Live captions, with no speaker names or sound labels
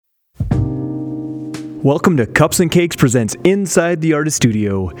Welcome to Cups and Cakes presents Inside the Artist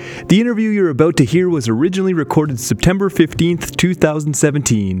Studio. The interview you're about to hear was originally recorded September 15th,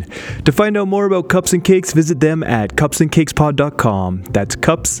 2017. To find out more about Cups and Cakes, visit them at cupsandcakespod.com. That's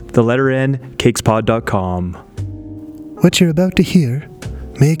cups, the letter N, cakespod.com. What you're about to hear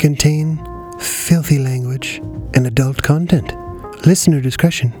may contain filthy language and adult content. Listener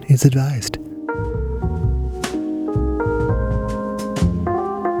discretion is advised.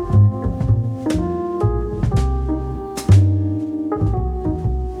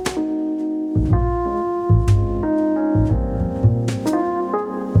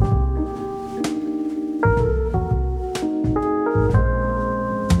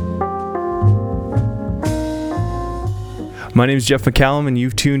 My name is Jeff McCallum, and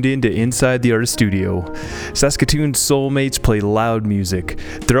you've tuned in to Inside the Artist Studio. Saskatoon Soulmates play loud music.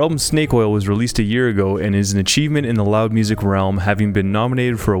 Their album Snake Oil was released a year ago and is an achievement in the loud music realm, having been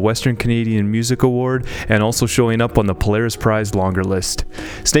nominated for a Western Canadian Music Award and also showing up on the Polaris Prize longer list.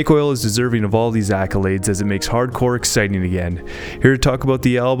 Snake Oil is deserving of all these accolades as it makes hardcore exciting again. Here to talk about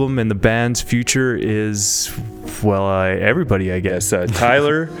the album and the band's future is, everybody, I guess.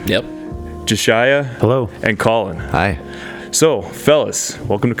 Tyler. Yep. Josiah. Hello. And Colin. Hi. So, fellas,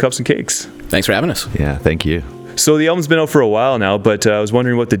 welcome to Cups and Cakes. Thanks for having us. Yeah, thank you. So the album's been out for a while now, but I was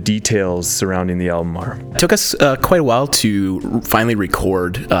wondering what the details surrounding the album are. It took us quite a while to finally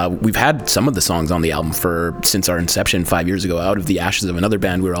record. We've had some of the songs on the album since our inception 5 years ago, out of the ashes of another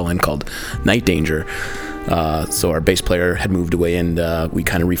band we were all in called Night Danger. So our bass player had moved away, and we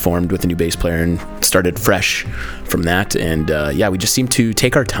kind of reformed with a new bass player and started fresh from that. And we just seemed to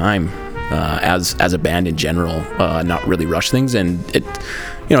take our time as a band in general, not really rush things, and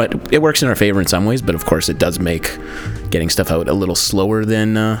it works in our favor in some ways, but of course it does make getting stuff out a little slower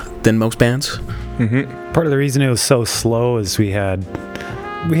than most bands. Mm-hmm. Part of the reason it was so slow is we had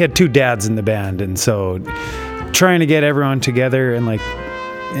two dads in the band, and so trying to get everyone together and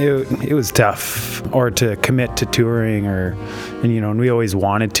it was tough, or to commit to touring, and we always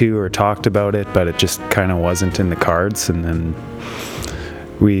wanted to or talked about it, but it just kind of wasn't in the cards. And then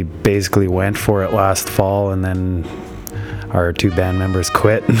we basically went for it last fall, and then our two band members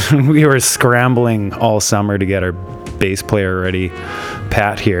quit. We were scrambling all summer to get our bass player ready,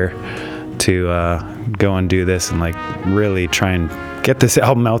 Pat here, to go and do this and really try and get this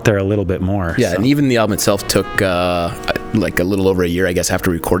album out there a little bit more. Yeah, so. And even the album itself took a little over a year, I guess,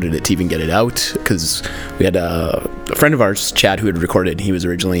 after we recorded it to even get it out, because we had a friend of ours, Chad, who had recorded. He was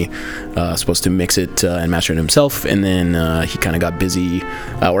originally supposed to mix it and master it himself, and then he kind of got busy,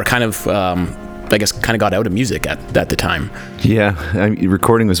 or kind of got out of music at the time. Yeah,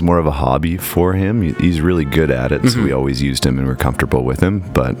 recording was more of a hobby for him. He's really good at it, so we always used him and we're comfortable with him,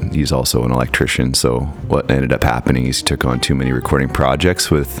 but he's also an electrician, so what ended up happening is he took on too many recording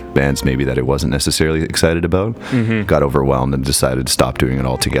projects with bands maybe that it wasn't necessarily excited about, got overwhelmed and decided to stop doing it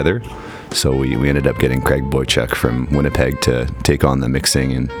altogether. So we ended up getting Craig Boychuk from Winnipeg to take on the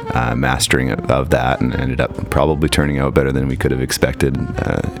mixing and mastering of that, and ended up probably turning out better than we could have expected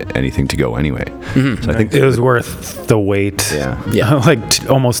anything to go anyway. Mm-hmm. So I think it was worth the wait. Yeah.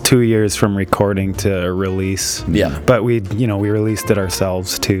 Almost 2 years from recording to release. Yeah. But we released it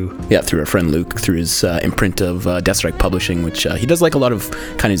ourselves too. Yeah, through our friend Luke, through his imprint of Death Strike Publishing, which he does a lot of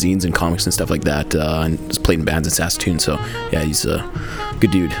kind of zines and comics and stuff like that, and has played in bands in Saskatoon. So yeah, he's a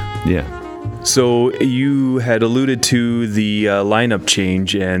good dude. Yeah. So you had alluded to the lineup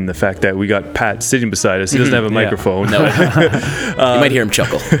change and the fact that we got Pat sitting beside us. He doesn't have a microphone. No. You might hear him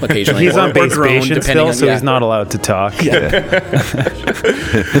chuckle occasionally. He's on bass station still, so he's not allowed to talk. Yeah.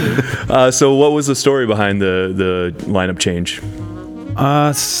 So what was the story behind the lineup change?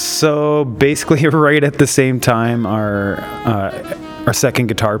 So basically, right at the same time, our second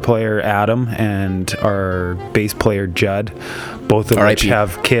guitar player, Adam, and our bass player, Judd, both of which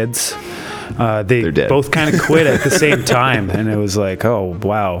have kids. They both kind of quit at the same time, and it was oh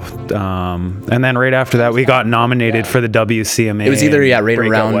wow. And then right after that, we got nominated for the WCMA. It was either right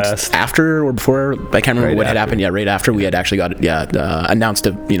around West. After or before. I can't remember what had happened. Yeah, right after we had actually got announced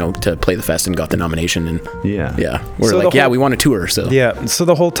to play the fest and got the nomination. And we're we want to tour. So so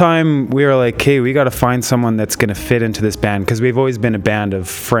the whole time we were like, hey, we got to find someone that's going to fit into this band, because we've always been a band of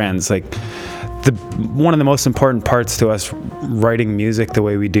friends. One of the most important parts to us writing music the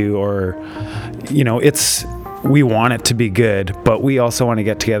way we do, we want it to be good, but we also want to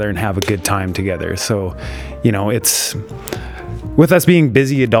get together and have a good time together. So, it's with us being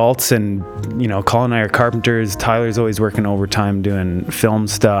busy adults, and Colin and I are carpenters. Tyler's always working overtime doing film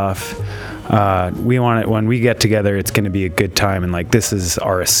stuff. we want it when we get together, it's going to be a good time, and like this is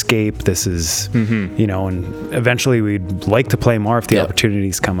our escape. This is you know, and eventually we'd like to play more if the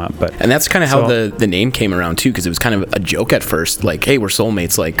opportunities come up. But and that's kind of how the name came around too, because it was kind of a joke at first, like, hey, we're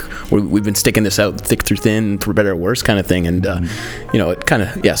soulmates, like we've been sticking this out thick through thin, for better or worse kind of thing. And you know, it kind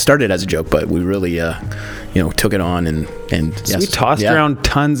of started as a joke, but we really you know, took it on and so we tossed around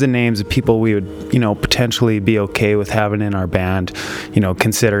tons of names of people we would, you know, potentially be okay with having in our band, you know,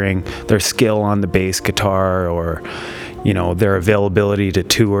 considering their skill on the bass guitar, or, you know, their availability to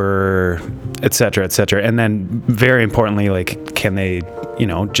tour, et cetera, and then very importantly, like, can they, you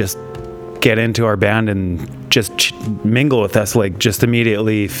know, just get into our band and just mingle with us, like just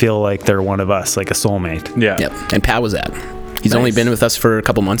immediately feel like they're one of us, like a soulmate. Yep. And Pat was that. He's only been with us for a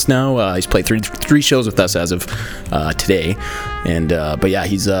couple months now. He's played three shows with us as of today, and but yeah,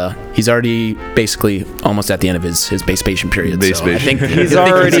 he's already basically almost at the end of his bass patient period. So I think he's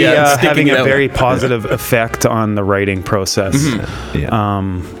already having a very positive effect on the writing process.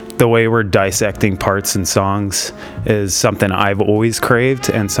 The way we're dissecting parts and songs is something I've always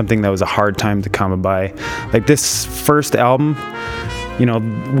craved, and something that was a hard time to come by. Like this first album, you know,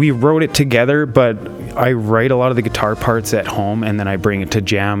 we wrote it together, but I write a lot of the guitar parts at home, and then I bring it to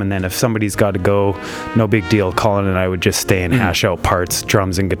jam, and then if somebody's got to go, no big deal. Colin and I would just stay and hash out parts,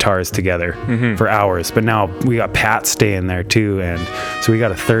 drums and guitars together for hours. But now we got Pat staying there too, and so we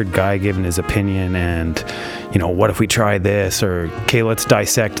got a third guy giving his opinion, and, you know, what if we try this, or okay, let's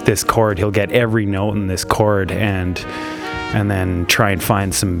dissect this chord. He'll get every note in this chord, and then try and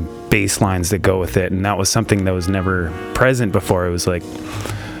find some bass lines that go with it. And that was something that was never present before. It was like,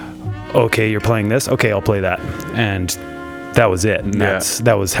 okay, you're playing this, okay, I'll play that, and that was it. And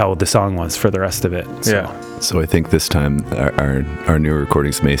that was how the song was for the rest of it. So I think this time our new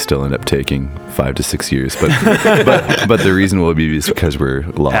recordings may still end up taking 5 to 6 years, but the reason will be because we're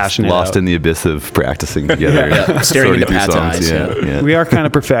lost in the abyss of practicing together, staring into Pat's eyes. We are kind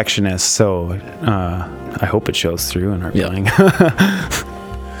of perfectionists, so I hope it shows through in our playing.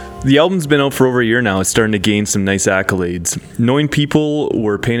 The album's been out for over a year now. It's starting to gain some nice accolades. Knowing people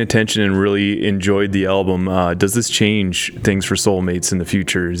were paying attention and really enjoyed the album, does this change things for Soulmates in the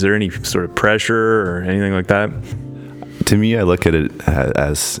future? Is there any sort of pressure or anything like that? To me, I look at it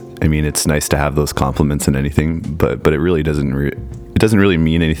as, I mean, it's nice to have those compliments and anything, but it really doesn't really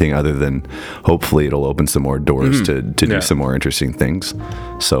mean anything other than hopefully it'll open some more doors to do some more interesting things.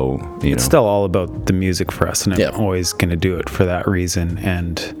 So, it's still all about the music for us, and I'm always going to do it for that reason.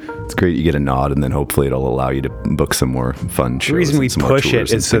 And it's great you get a nod, and then hopefully it'll allow you to book some more fun shows. The reason we push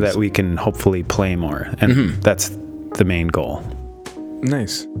it is so that we can hopefully play more, and that's the main goal.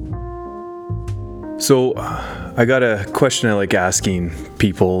 Nice. So I got a question I like asking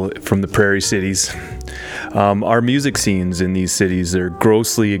people from the prairie cities. Our music scenes in these cities are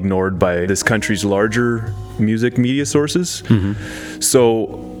grossly ignored by this country's larger music media sources.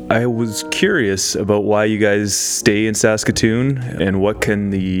 So I was curious about why you guys stay in Saskatoon, and what can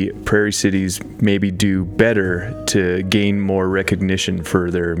the prairie cities maybe do better to gain more recognition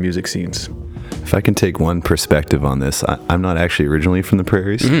for their music scenes. If I can take one perspective on this, I'm not actually originally from the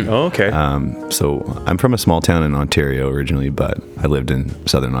prairies. Oh, okay. So I'm from a small town in Ontario originally, but I lived in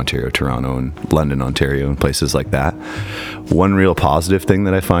Southern Ontario, Toronto, and London, Ontario, and places like that. One real positive thing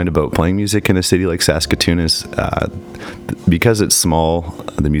that I find about playing music in a city like Saskatoon is because it's small,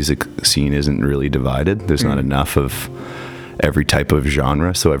 the music scene isn't really divided. There's not enough of every type of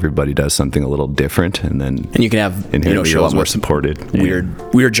genre, so everybody does something a little different, and you can have shows more supported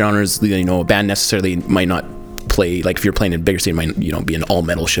weird genres. A band necessarily might not play, like if you're playing in a bigger city, it might be an all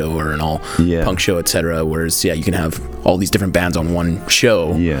metal show or an all punk show, etc. Whereas you can have all these different bands on one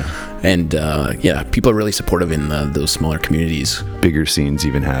show. And people are really supportive in those smaller communities. Bigger scenes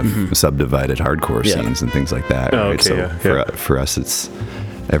even have subdivided hardcore scenes and things like that. Oh, right? Okay, for us, it's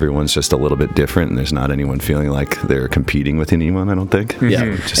everyone's just a little bit different, and there's not anyone feeling like they're competing with anyone, I don't think.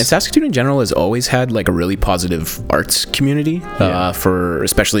 And Saskatoon in general has always had like a really positive arts community for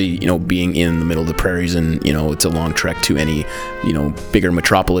especially being in the middle of the prairies, and it's a long trek to any bigger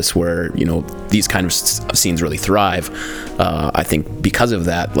metropolis where these kind of scenes really thrive. I think because of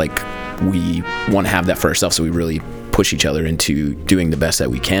that, like, we want to have that for ourselves, so we really push each other into doing the best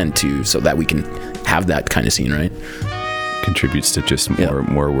that we can so that we can have that kind of scene, right? Contributes to just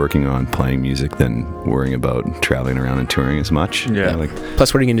more working on playing music than worrying about traveling around and touring as much.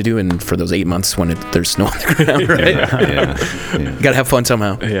 Plus, what are you going to do for those 8 months when there's snow on the ground, right? You gotta have fun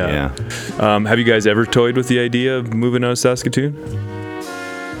somehow. Have you guys ever toyed with the idea of moving out of Saskatoon?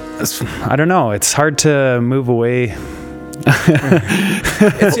 I don't know, it's hard to move away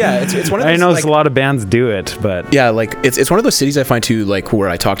It's one of those, I know like, a lot of bands do it, but yeah, like it's one of those cities I find too, like where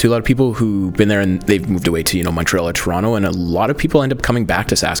I talk to a lot of people who've been there and they've moved away to, you know, Montreal or Toronto, and a lot of people end up coming back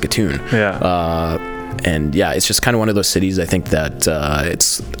to Saskatoon. And yeah, it's just kind of one of those cities, I think, that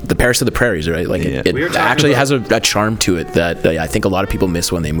it's the Paris of the prairies, right? Like it actually has a charm to it that I think a lot of people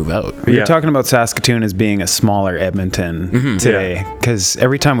miss when they move out. we were talking about Saskatoon as being a smaller Edmonton today, because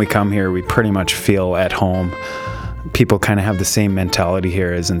every time we come here, we pretty much feel at home. People kind of have the same mentality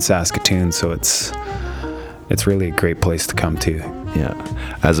here as in Saskatoon, so it's really a great place to come to. Yeah,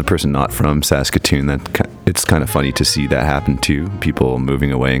 as a person not from Saskatoon, it's kind of funny to see that happen too. People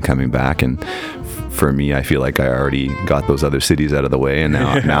moving away and coming back, and for me, I feel like I already got those other cities out of the way, and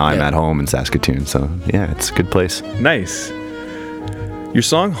now I'm at home in Saskatoon. So yeah, it's a good place. Nice. Your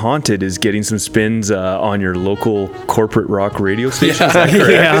song "Haunted" is getting some spins on your local corporate rock radio station. Is that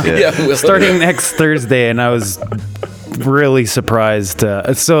correct? Yeah. Starting next Thursday, and I was really surprised.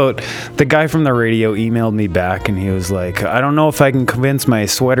 So the guy from the radio emailed me back, and he was like, I don't know if I can convince my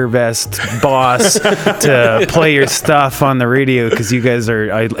sweater vest boss to play your stuff on the radio, because you guys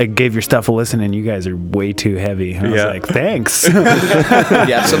I gave your stuff a listen and you guys are way too heavy. And I was like, thanks.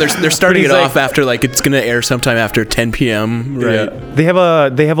 Yeah, so they're starting it off after, like, it's gonna air sometime after 10 p.m. right? They have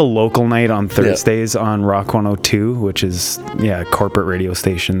a local night on Thursdays on Rock 102, which is a corporate radio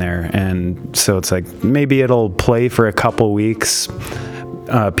station there, and so it's like maybe it'll play for a couple weeks.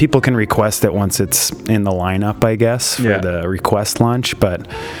 People can request it once it's in the lineup, I guess, for the request lunch, but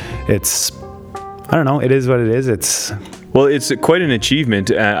it's, I don't know, it is what it is. It's quite an achievement.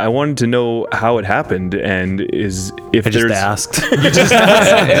 I wanted to know how it happened, and if I just asked.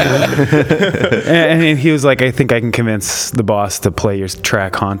 And he was like, I think I can convince the boss to play your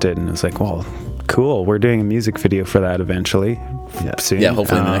track "Haunted," and I was like, well, cool. We're doing a music video for that eventually. Soon. Yeah,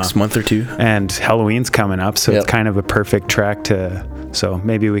 hopefully in the next month or two. And Halloween's coming up, so it's kind of a perfect track so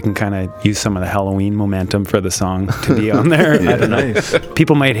maybe we can kind of use some of the Halloween momentum for the song to be on there. I don't know. Nice.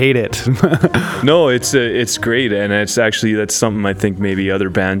 People might hate it. No, it's great, and that's something I think maybe other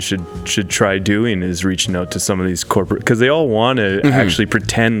bands should try doing, is reaching out to some of these corporate, because they all want to actually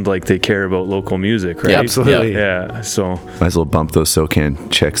pretend like they care about local music, right? Yeah, absolutely. Yeah. So might as well bump those SoCan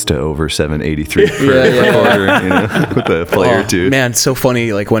checks to over $7.83 per quarter, you know, with a player or two. Man, so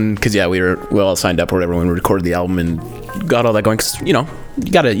funny. Like because we were all signed up or whatever when we recorded the album and got all that going. Cause, you know,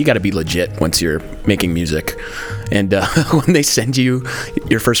 you gotta be legit once you're making music. And when they send you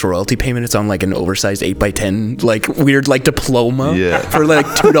your first royalty payment, it's on like an oversized 8x10 like weird like diploma for like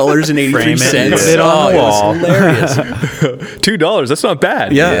 $2.83. Put it on the wall. Hilarious. $2, that's not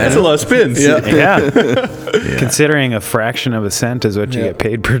bad. Yeah, that's a lot of spins. Yeah. Considering a fraction of a cent is what you get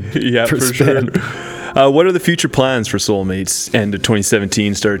paid per for spin. Sure. What are the future plans for Soulmates? End of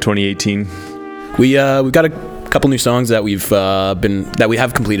 2017, start of 2018. We've got a couple new songs that we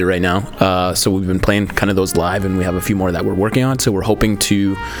have completed right now. So we've been playing kind of those live, and we have a few more that we're working on. So we're hoping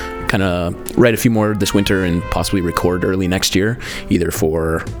to kind of write a few more this winter and possibly record early next year, either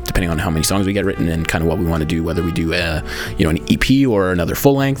for depending on how many songs we get written and kind of what we want to do, whether we do an EP or another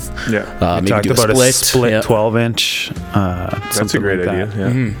full length. Maybe talked do about a split 12-inch. That's a great idea.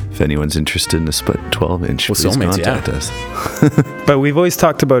 If anyone's interested in a split 12-inch, please Soulmates, contact us. But we've always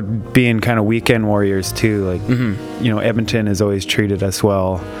talked about being kind of weekend warriors too. Like, you know, Edmonton has always treated us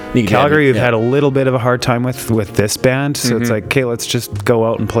well. Calgary, we've had a little bit of a hard time with this band. So it's like, okay, let's just go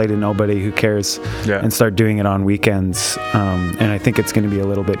out and play to nobody who cares and start doing it on weekends. And I think it's going to be a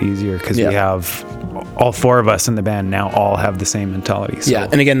little bit easier because we have all four of us in the band now all have the same mentality. So. Yeah,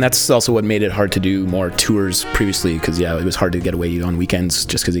 and again, that's also what made it hard to do more tours previously, because it was hard to get away on weekends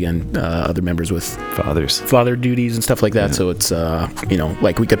just because, again, other members with father duties and stuff like that. So it's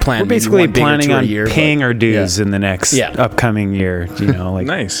like we could plan. We're basically planning on paying our dues in the next upcoming year. You know, like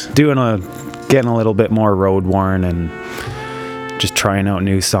nice, getting a little bit more road worn and just trying out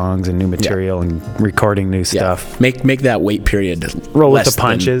new songs and new material and recording new stuff. Make that wait period roll with the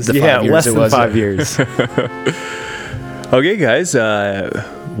punches. Less than 5 years. Okay, guys.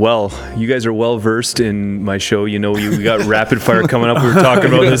 Well, you guys are well versed in my show. You know, we got rapid fire coming up. We were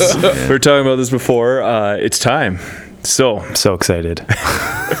talking about this. We were talking about this before. It's time. So excited. I'm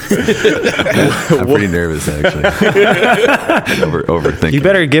pretty nervous, actually. Overthinking. You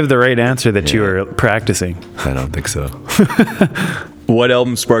better give the right answer that you were practicing. I don't think so. What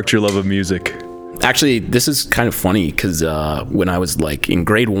album sparked your love of music? Actually, this is kind of funny because when I was like in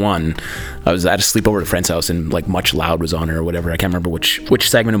grade 1, I was at a sleepover at a friend's house and like Much Loud was on or whatever. I can't remember which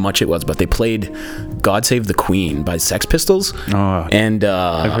segment of Much it was, but they played God Save the Queen by Sex Pistols. And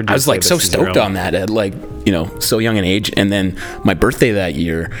I was like so stoked on that at like, so young an age. And then my birthday that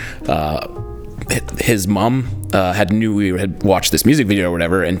year, his mom knew we had watched this music video or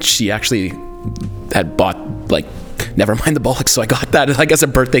whatever, and she actually had bought like Nevermind the Bollocks, so I got that like as a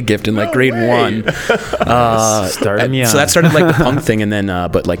birthday gift in like grade 1. Starting young. So that started like the punk thing, and then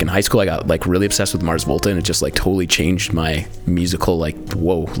but like in high school I got like really obsessed with Mars Volta, and it just like totally changed my musical like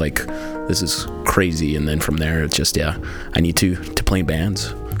whoa, like this is crazy. And then from there it's just I need to play in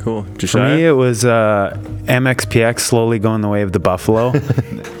bands. Cool. For me, it was MXPX, Slowly Going the Way of the Buffalo.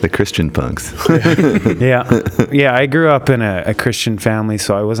 The Christian punks. Yeah. I grew up in a Christian family,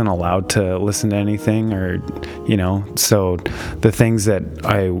 so I wasn't allowed to listen to anything, or so the things that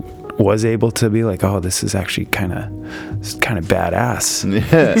I was able to be like, oh, this is actually kind of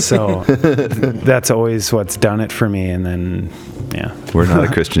badass. Yeah. So that's always what's done it for me. And then We're not a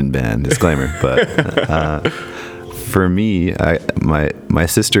Christian band, disclaimer, but for me, my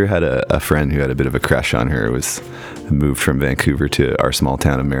sister had a friend who had a bit of a crush on her. Moved from Vancouver to our small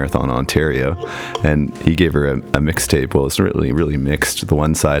town of Marathon, Ontario, and he gave her a mixtape. Well, it's really, really mixed. The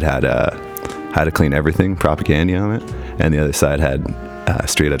one side had How to Clean Everything, Propaganda on it, and the other side had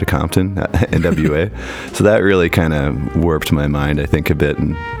Straight Outta Compton, NWA. So that really kind of warped my mind, I think, a bit,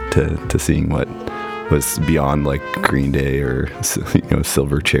 and to seeing what was beyond like Green Day or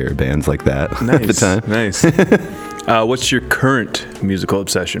Silverchair, bands like that at the time. Nice. What's your current musical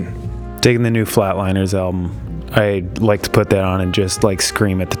obsession? Taking the new Flatliners album. I like to put that on and just like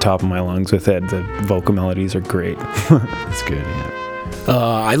scream at the top of my lungs with it. The vocal melodies are great. That's good, yeah.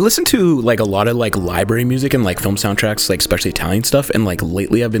 I listen to like a lot of like library music and like film soundtracks, like especially Italian stuff. And like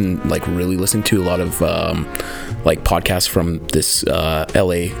lately I've been like really listening to a lot of like podcasts from this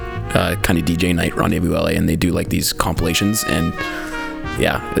LA kind of DJ night, Rendezvous LA, and they do like these compilations, and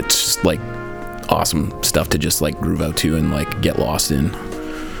it's just like awesome stuff to just like groove out to and like get lost in.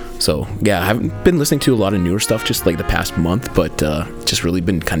 So I haven't been listening to a lot of newer stuff just like the past month, but just really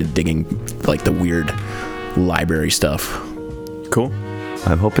been kind of digging like the weird library stuff. Cool.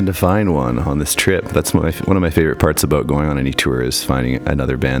 I'm hoping to find one on this trip. That's one of my favorite parts about going on any tour, is finding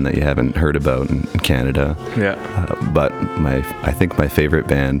another band that you haven't heard about in Canada. Yeah. But I think my favorite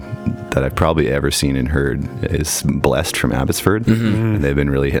band that I've probably ever seen and heard is Blessed from Abbotsford. Mm-hmm. And they've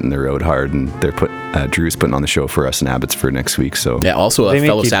been really hitting the road hard, and Drew's putting on the show for us in Abbotsford next week. So also a they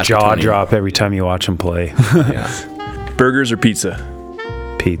fellow make you Saskatoonian. jaw drop every time you watch them play. Yeah. Burgers or pizza?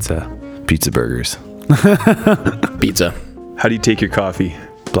 Pizza burgers. Pizza. How do you take your coffee?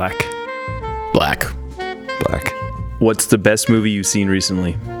 Black. What's the best movie you've seen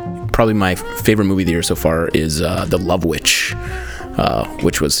recently? Probably my favorite movie of the year so far is The Love Witch,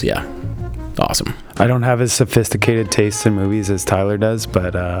 which was awesome. I don't have as sophisticated taste in movies as Tyler does,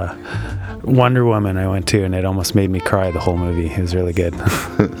 but Wonder Woman I went to, and it almost made me cry the whole movie. It was really good.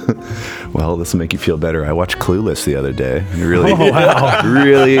 Well, this will make you feel better. I watched Clueless the other day. Really,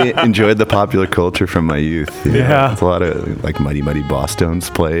 really enjoyed the popular culture from my youth. Yeah. It's a lot of like Muddy Boss Tones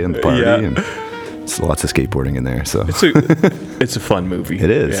play in the party, and it's lots of skateboarding in there. So it's a fun movie. It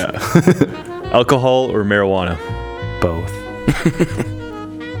is. Yeah. Alcohol or marijuana? Both.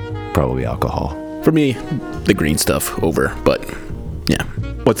 Probably alcohol. For me, the green stuff over, but yeah.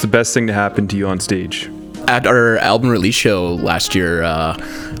 What's the best thing to happen to you on stage? At our album release show last year,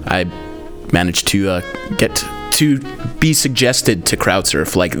 I managed to get to be suggested to crowd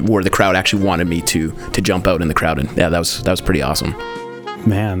surf, like where the crowd actually wanted me to jump out in the crowd, and that was pretty awesome.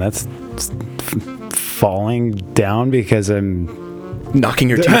 Man, that's falling down because I'm knocking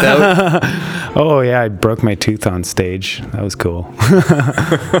your tooth out. Oh yeah, I broke my tooth on stage. That was cool.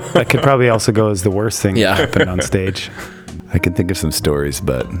 That could probably also go as the worst thing that happened on stage. I can think of some stories,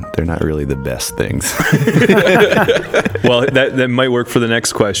 but they're not really the best things. Well, that might work for the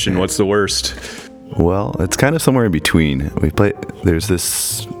next question. What's the worst? Well, it's kind of somewhere in between. There's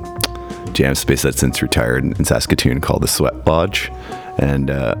this jam space that's since retired in Saskatoon called the Sweat Lodge. And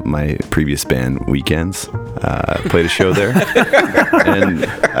my previous band, Weekends, played a show there. And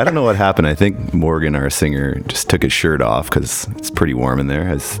I don't know what happened. I think Morgan, our singer, just took his shirt off because it's pretty warm in there,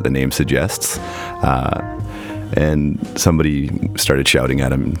 as the name suggests. And somebody started shouting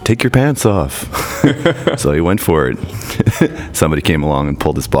at him, "Take your pants off." So he went for it. Somebody came along and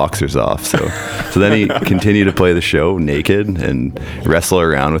pulled his boxers off. So then he continued to play the show naked and wrestle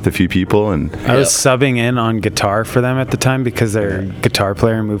around with a few people. And I was subbing in on guitar for them at the time because their guitar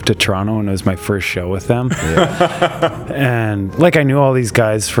player moved to Toronto, and it was my first show with them. Yeah. And like I knew all these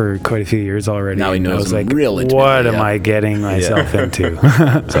guys for quite a few years already. Now he knows. I was like, real what am I getting myself into?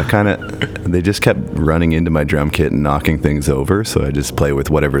 So they just kept running into my drum drum kit and knocking things over, so I just play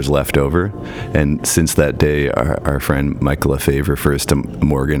with whatever's left over. And since that day, our friend Michael Lefebvre refers to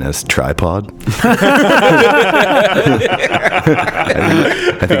Morgan as tripod.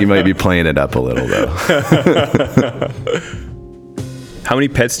 I think he might be playing it up a little, though. How many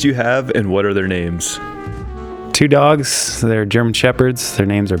pets do you have, and what are their names? 2 dogs. They're German Shepherds. Their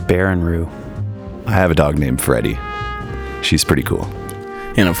names are Bear and Roo. I have a dog named Freddie. She's pretty cool.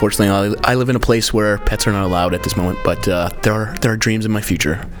 And unfortunately, I live in a place where pets are not allowed at this moment, but there are dreams in my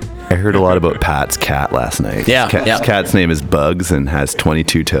future. I heard a lot about Pat's cat last night. Yeah, His cat's name is Bugs and has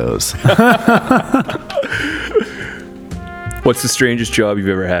 22 toes. What's the strangest job you've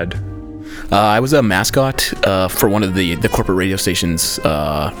ever had? I was a mascot for one of the corporate radio stations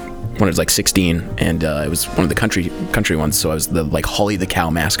when I was like 16, and it was one of the country ones. So I was the Holly the cow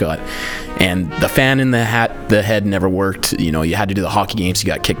mascot, and the fan in the head never worked. You know, you had to do the hockey games. You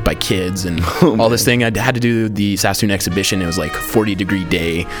got kicked by kids and all this thing. I had to do the Saskatoon exhibition. It was like 40-degree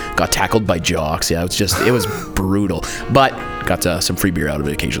day. Got tackled by jocks. Yeah, it was brutal, but got some free beer out of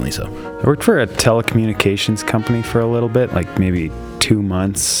it occasionally. So I worked for a telecommunications company for a little bit, like maybe 2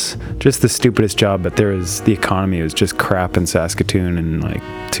 months. Just the stupidest job, but the economy was just crap in Saskatoon in like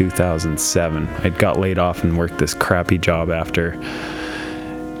 2007. I got laid off and worked this crappy job after.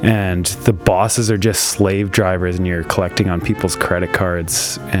 And the bosses are just slave drivers, and you're collecting on people's credit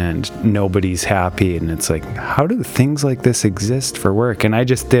cards, and nobody's happy. And it's like, how do things like this exist for work? And I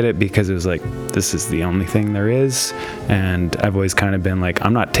just did it because it was like, this is the only thing there is. And I've always kind of been like,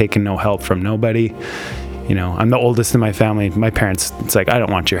 I'm not taking no help from nobody. You know, I'm the oldest in my family. My parents, it's like, I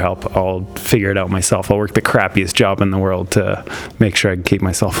don't want your help. I'll figure it out myself. I'll work the crappiest job in the world to make sure I can keep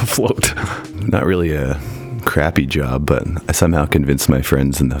myself afloat. Not really a crappy job, but I somehow convinced my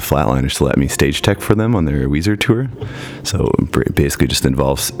friends in the Flatliners to let me stage tech for them on their Weezer tour. So it basically just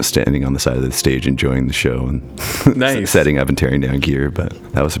involves standing on the side of the stage, enjoying the show, and Nice. setting up and tearing down gear. But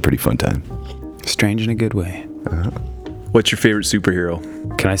that was a pretty fun time. Strange in a good way. What's your favorite superhero?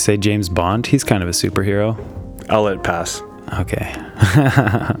 Can I say James Bond? He's kind of a superhero. I'll let it pass. Okay.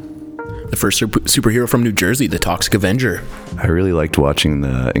 the first superhero from New Jersey, the Toxic Avenger. I really liked watching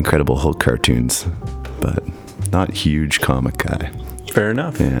the Incredible Hulk cartoons, but not huge comic guy. Fair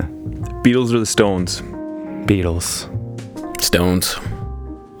enough. Yeah. Beatles or the Stones? Beatles. Stones.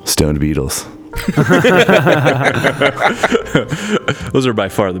 Stoned Beatles. Those are by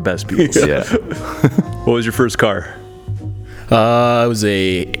far the best Beatles. Yeah. What was your first car? It was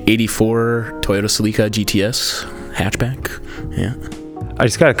a 84 Toyota Celica GTS hatchback. Yeah. I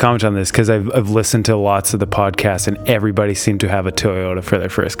just got to comment on this because I've listened to lots of the podcasts, and everybody seemed to have a Toyota for their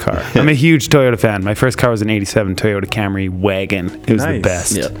first car. I'm a huge Toyota fan. My first car was an 87 Toyota Camry wagon. It was the Nice.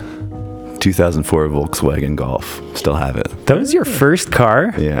 best. Yeah. 2004 Volkswagen Golf. Still have it. That was your first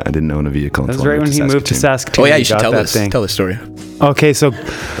car? Yeah, I didn't own a vehicle That was until I right when he moved to Saskatoon. Oh yeah, He you should got tell that this. thing. Tell this story. Okay, so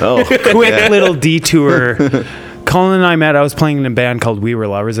Oh, quick little detour. Colin and I met. I was playing in a band called We Were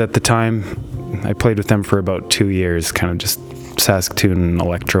Lovers at the time. I played with them for about 2 years, kind of just Saskatoon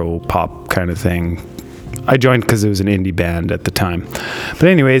electro pop kind of thing. I joined because it was an indie band at the time. But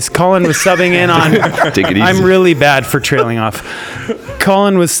anyways, Colin was subbing in on... Take it easy. I'm really bad for trailing off.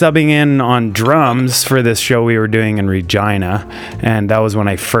 Colin was subbing in on drums for this show we were doing in Regina, and that was when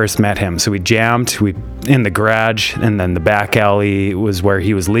I first met him. So we jammed in the garage, and then the back alley was where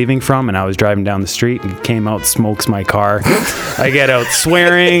he was leaving from, and I was driving down the street, and he came out, smokes my car. I get out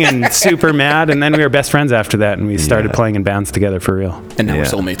swearing and super mad, and then we were best friends after that, and we started playing in bands together for real. And now we're Yeah.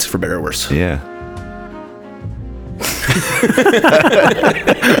 soulmates, for better or worse. Yeah.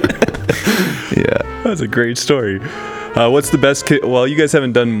 Yeah. That's a great story. What's the best... well, you guys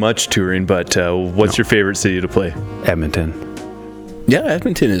haven't done much touring, but what's your favorite city to play? Edmonton. Yeah,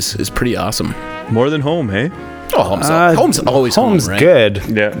 Edmonton is pretty awesome. More than home, hey? Oh, home's always Home's home, right? good,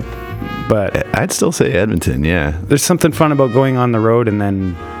 Yeah. but I'd still say Edmonton, yeah. there's something fun about going on the road and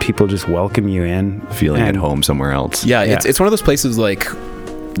then people just welcome you in. Feeling at And home somewhere else. Yeah, Yeah. it's one of those places like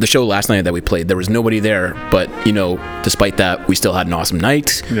the show last night that we played. There was nobody there, but despite that, we still had an awesome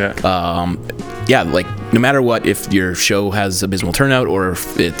night. Yeah. Yeah, like no matter what, if your show has abysmal turnout or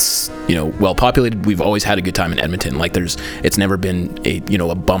if it's well populated, we've always had a good time in Edmonton. Like it's never been a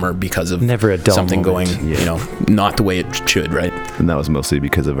bummer because of Never a dull something moment. going not the way it should, right? And that was mostly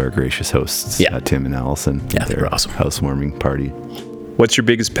because of our gracious hosts, Yeah. Tim and Allison. Yeah, they their were awesome. housewarming party. What's your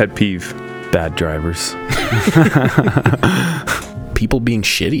biggest pet peeve? Bad drivers. People being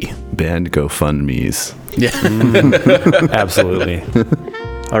shitty. Band GoFundMes. Yeah. Absolutely.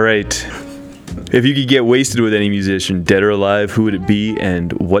 All right. If you could get wasted with any musician, dead or alive, who would it be,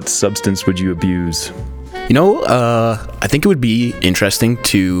 and what substance would you abuse? I think it would be interesting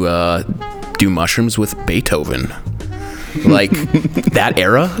to do mushrooms with Beethoven. Like that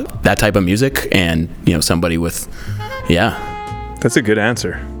era, that type of music, and somebody with, That's a good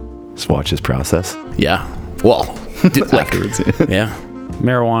answer. Just watch his process. yeah. Well, Afterwards. yeah.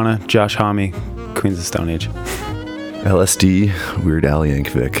 Marijuana, Josh Homme, Queens of Stone Age. LSD, Weird Al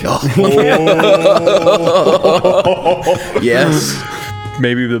Yankovic. Yes.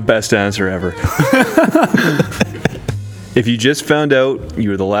 Maybe the best answer ever. If you just found out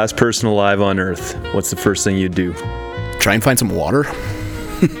you were the last person alive on Earth, what's the first thing you'd do? Try and find some water.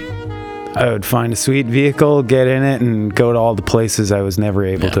 I would find a sweet vehicle, get in it, and go to all the places I was never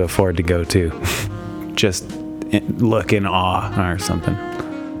able to afford to go to. Just look in awe or something.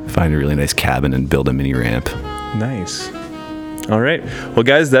 Find a really nice cabin and build a mini ramp. Nice. All right. Well,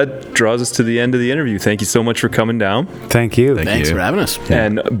 guys, that draws us to the end of the interview. Thank you so much for coming down. Thank you. Thanks you. for having us.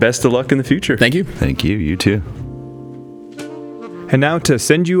 And best of luck in the future. Thank you. Thank you. You too. And now, to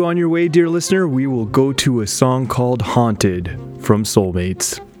send you on your way, dear listener, we will go to a song called Haunted from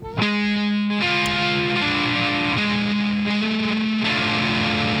Soulmates.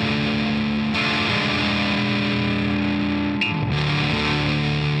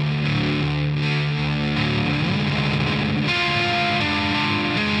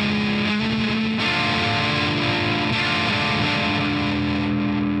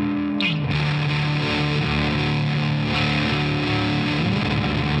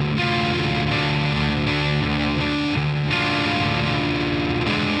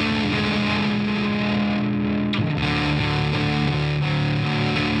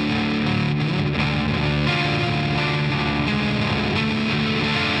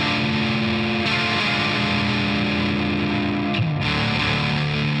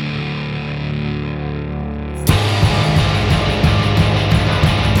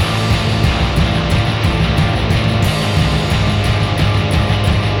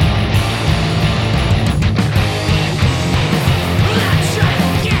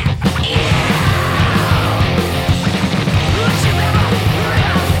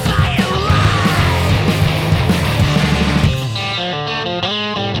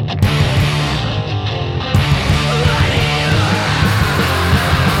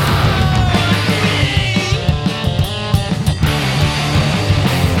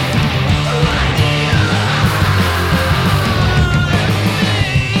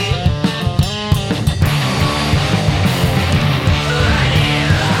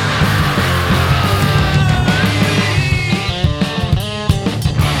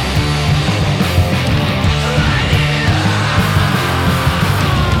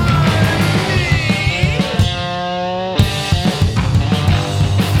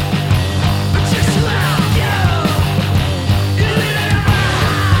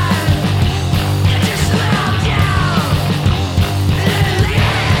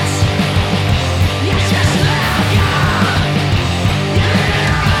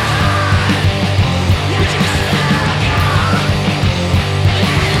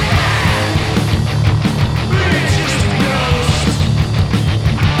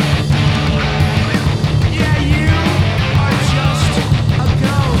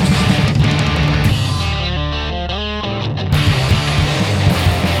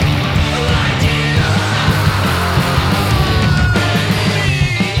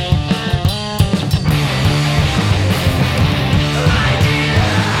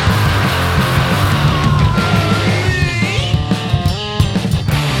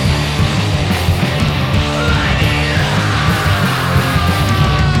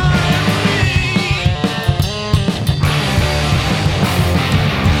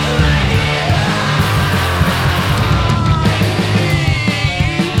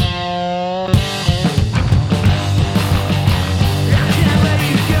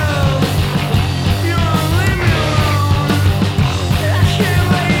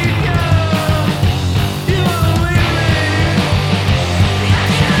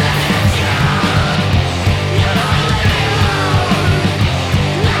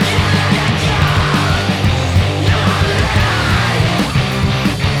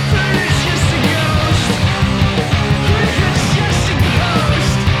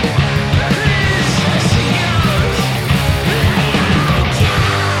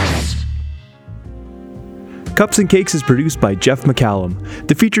 Cups and Cakes is produced by Jeff McCallum.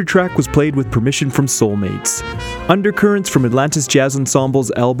 The featured track was played with permission from Soulmates. Undercurrents from Atlantis Jazz Ensemble's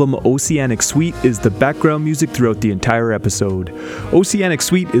album Oceanic Suite is the background music throughout the entire episode. Oceanic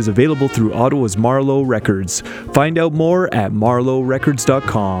Suite is available through Ottawa's Marlowe Records. Find out more at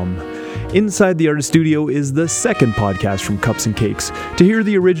marlowerecords.com. Inside the Artist Studio is the second podcast from Cups and Cakes. To hear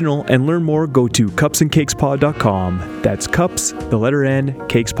the original and learn more, go to cupsandcakespod.com. That's cups, the letter N,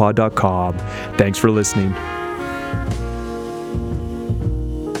 cakespod.com. Thanks for listening.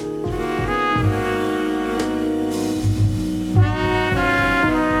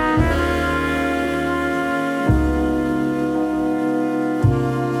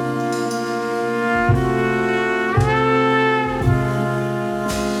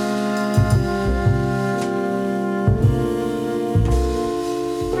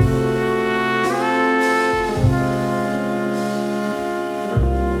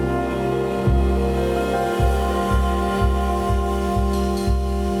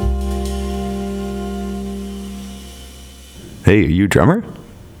 Hey, are you a drummer?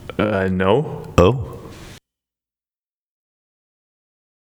 No. Oh.